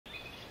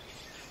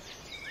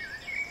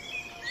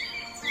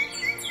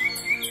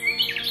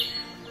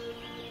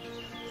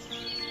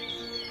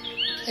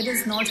It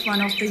is not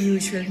one of the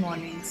usual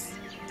mornings.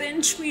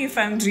 Pinch me if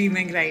I'm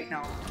dreaming right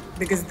now,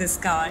 because this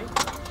car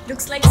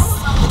looks like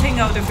something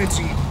out of a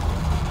dream.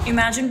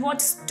 Imagine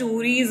what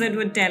stories it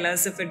would tell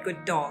us if it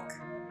could talk.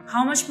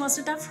 How much must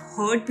it have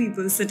heard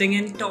people sitting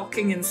and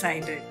talking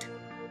inside it?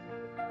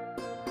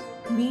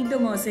 Meet the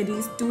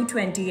Mercedes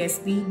 220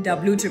 Sb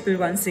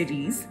W111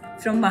 series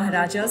from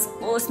Maharaja's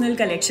personal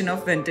collection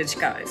of vintage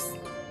cars.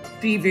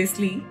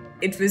 Previously,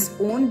 it was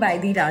owned by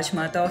the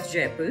Rajmata of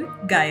Jaipur,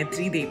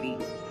 Gayatri Devi.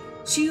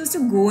 She used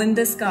to go in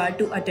this car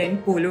to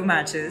attend polo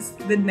matches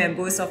with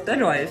members of the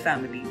royal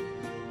family.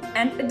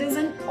 And it is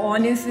an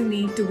honor for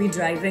me to be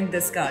driving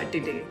this car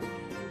today.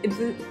 It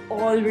will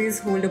always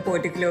hold a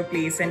particular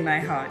place in my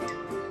heart.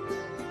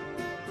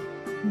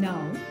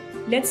 Now,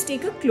 let's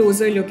take a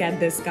closer look at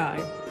this car.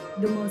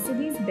 The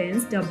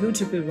Mercedes-Benz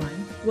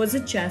W111 was a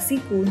chassis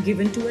code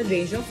given to a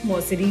range of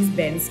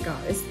Mercedes-Benz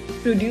cars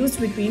produced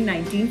between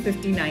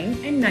 1959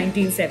 and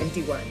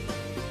 1971.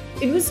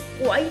 It was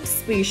quite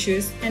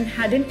spacious and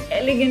had an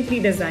elegantly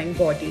designed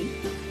body.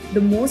 The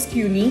most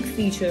unique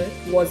feature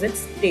was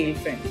its tail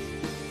fin,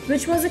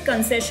 which was a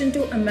concession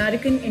to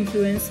American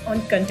influence on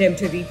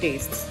contemporary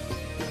tastes.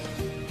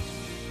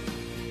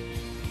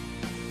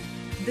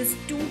 This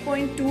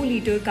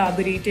 2.2-litre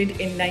carbureted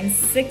inline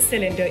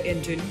 6-cylinder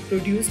engine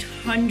produced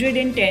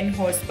 110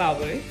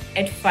 horsepower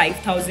at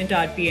 5000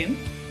 rpm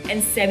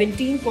and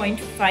 17.5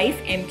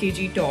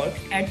 mkg torque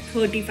at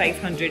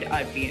 3500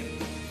 rpm.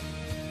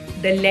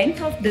 The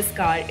length of this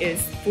car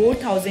is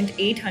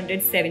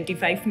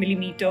 4875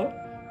 mm,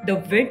 the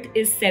width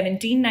is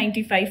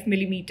 1795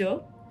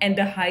 mm, and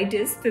the height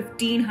is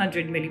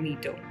 1500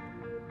 mm.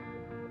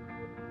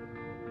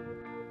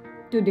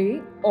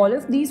 Today, all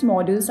of these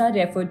models are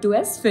referred to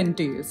as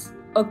fintails.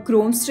 A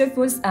chrome strip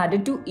was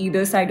added to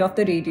either side of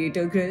the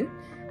radiator grille,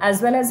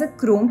 as well as a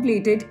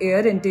chrome-plated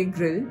air intake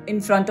grille in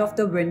front of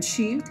the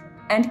windshield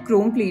and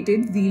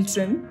chrome-plated wheel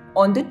trim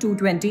on the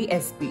 220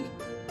 SB.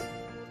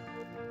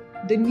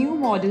 The new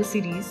model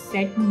series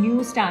set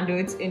new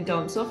standards in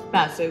terms of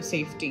passive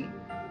safety.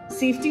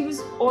 Safety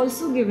was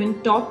also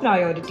given top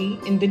priority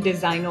in the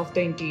design of the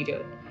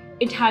interior.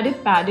 It had a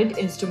padded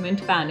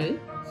instrument panel,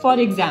 for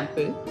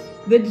example,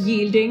 with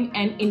yielding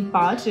and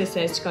in-part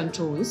recessed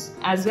controls,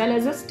 as well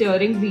as a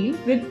steering wheel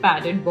with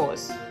padded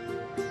bars.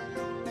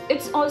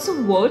 It's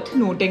also worth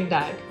noting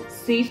that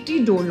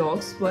safety door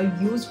locks were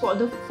used for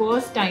the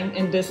first time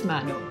in this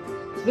manner,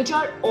 which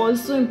are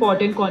also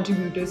important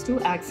contributors to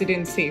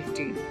accident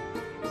safety.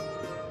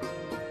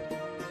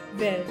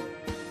 Well,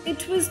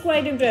 it was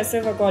quite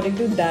impressive according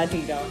to that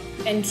era,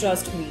 and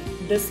trust me,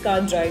 this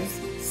car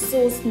drives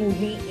so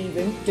smoothly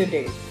even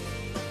today.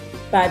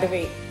 By the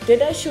way,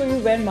 did I show you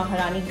where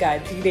Maharani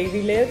Gayatri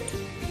Devi lived?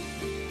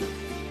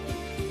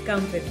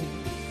 Come with me.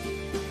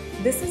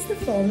 This is the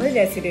former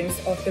residence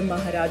of the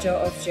Maharaja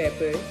of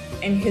Jaipur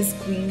and his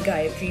queen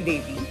Gayatri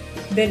Devi,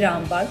 the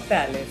Rambagh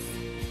Palace.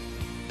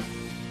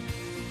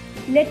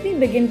 Let me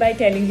begin by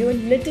telling you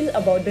a little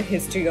about the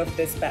history of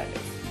this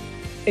palace.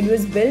 It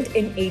was built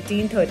in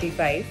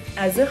 1835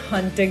 as a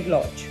hunting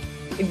lodge.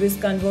 It was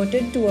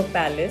converted to a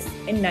palace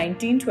in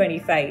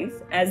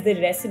 1925 as the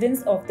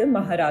residence of the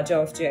Maharaja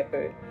of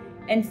Jaipur,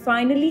 and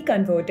finally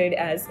converted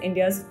as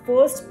India's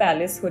first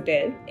palace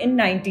hotel in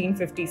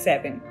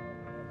 1957.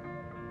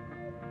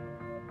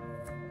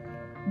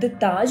 The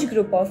Taj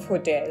Group of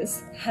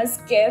hotels has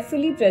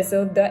carefully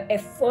preserved the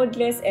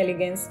effortless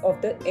elegance of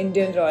the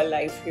Indian royal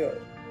life here.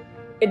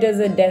 It is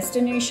a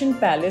destination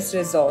palace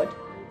resort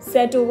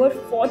set over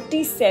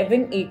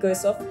 47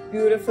 acres of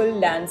beautiful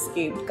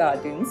landscaped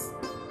gardens.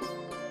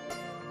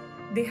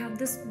 They have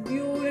this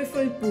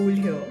beautiful pool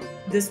here.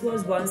 This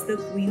was once the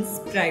Queen's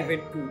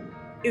private pool.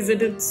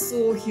 Isn't it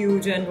so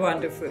huge and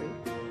wonderful?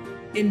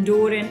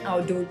 Indoor and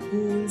outdoor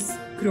pools,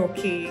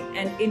 croquet,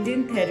 and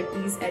Indian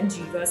therapies at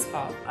Jiva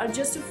Spa are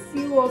just a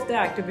few of the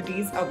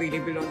activities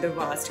available on the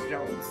vast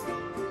grounds.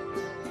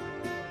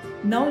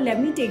 Now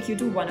let me take you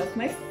to one of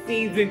my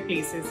favorite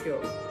places here,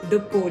 the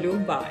Polo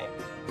Bar.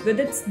 With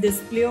its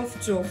display of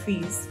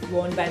trophies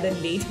worn by the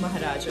late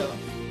Maharaja,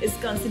 is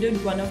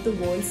considered one of the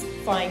world's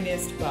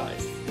finest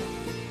bars.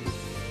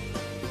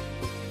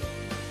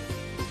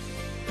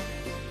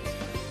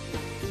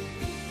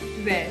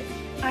 Well,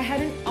 I had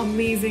an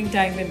amazing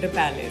time in the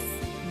palace.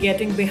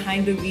 Getting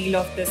behind the wheel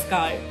of this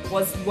car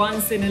was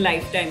once in a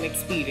lifetime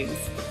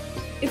experience.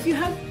 If you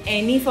have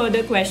any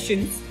further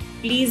questions,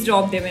 please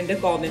drop them in the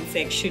comment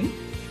section.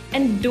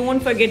 And don't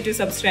forget to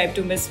subscribe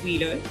to Miss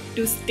Wheeler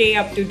to stay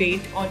up to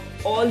date on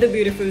all the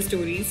beautiful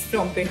stories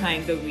from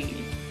behind the wheel.